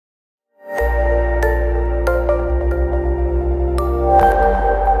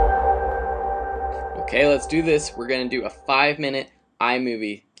let's do this. We're going to do a 5-minute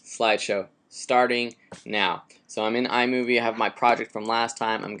iMovie slideshow starting now. So I'm in iMovie. I have my project from last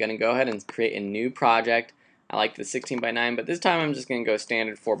time. I'm going to go ahead and create a new project. I like the 16:9, but this time I'm just going to go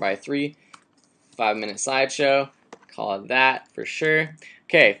standard 4:3, 5-minute slideshow. Call it that for sure.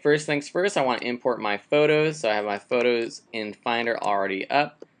 Okay, first things first, I want to import my photos. So I have my photos in Finder already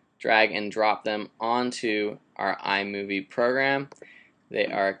up. Drag and drop them onto our iMovie program. They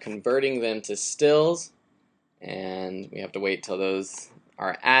are converting them to stills, and we have to wait till those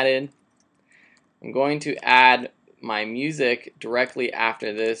are added. I'm going to add my music directly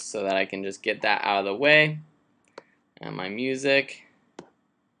after this so that I can just get that out of the way. And my music.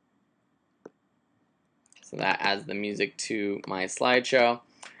 So that adds the music to my slideshow.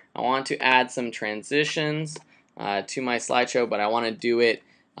 I want to add some transitions to my slideshow, but I want to do it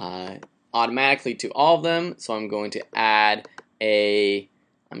automatically to all of them. So I'm going to add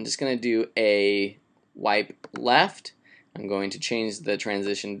I'm just going to do a wipe left. I'm going to change the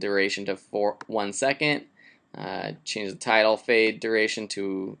transition duration to 1 second. Change the title fade duration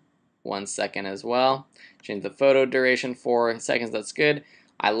to 1 second as well. Change the photo duration 4 seconds. That's good.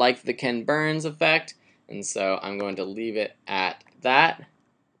 I like the Ken Burns effect, and so I'm going to leave it at that.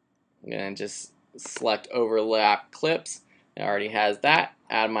 I'm going to just select overlap clips. It already has that.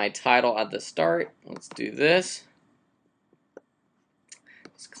 Add my title at the start. Let's do this.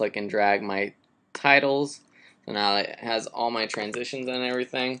 Just click and drag my titles. So now it has all my transitions and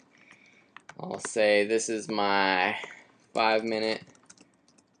everything. I'll say this is my 5-minute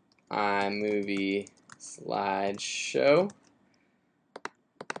iMovie slideshow.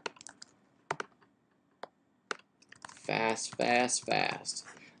 Fast, fast, fast.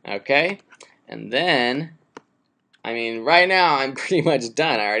 Okay, and then, I mean, right now I'm pretty much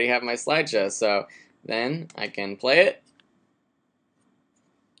done. I already have my slideshow, so then I can play it.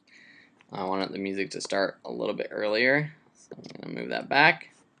 I wanted the music to start a little bit earlier, so I'm going to move that back.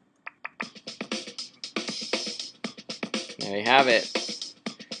 There you have it.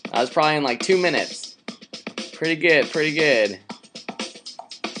 That was probably in like 2 minutes. Pretty good, pretty good.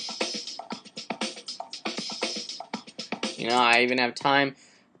 You know, I even have time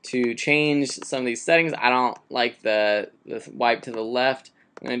to change some of these settings. I don't like the wipe to the left.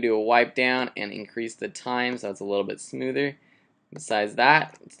 I'm going to do a wipe down and increase the time so it's a little bit smoother. Besides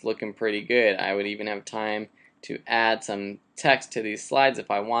that, it's looking pretty good. I would even have time to add some text to these slides if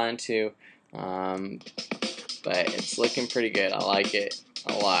I wanted to, but it's looking pretty good. I like it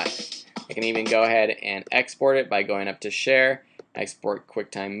a lot. I can even go ahead and export it by going up to Share, Export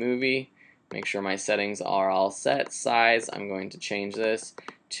QuickTime Movie. Make sure my settings are all set. Size, I'm going to change this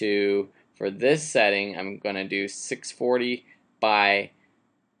to, for this setting, I'm going to do 640 by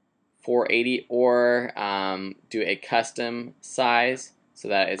 480, or do a custom size so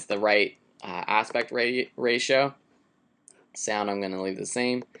that it's the right aspect ratio. Sound, I'm going to leave the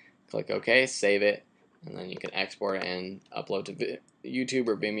same. Click OK, save it, and then you can export it and upload to YouTube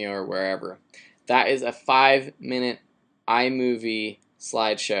or Vimeo or wherever. That is a 5-minute iMovie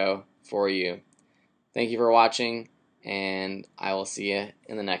slideshow for you. Thank you for watching, and I will see you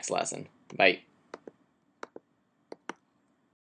in the next lesson. Bye.